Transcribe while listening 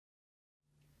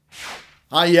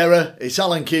Hi Jere, it's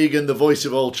Alan Keegan, the voice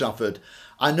of Old Trafford.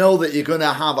 I know that you're going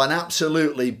to have an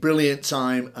absolutely brilliant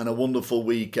time and a wonderful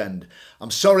weekend.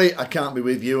 I'm sorry I can't be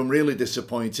with you, I'm really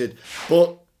disappointed.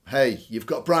 But hey, you've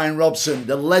got Bryan Robson,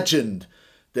 the legend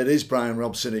that is Bryan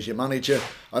Robson as your manager.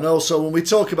 And also when we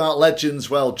talk about legends,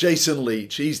 well, Jason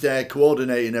Leach, he's there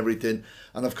coordinating everything.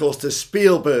 And of course the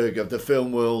Spielberg of the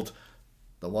film world,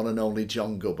 the one and only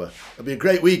John Gubba. It'll be a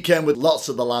great weekend with lots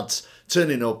of the lads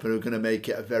turning up who are going to make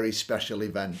it a very special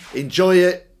event. Enjoy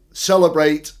it,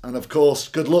 celebrate, and of course,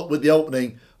 good luck with the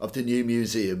opening of the new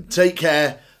museum. Take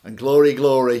care and glory,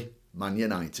 glory, Man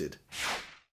United.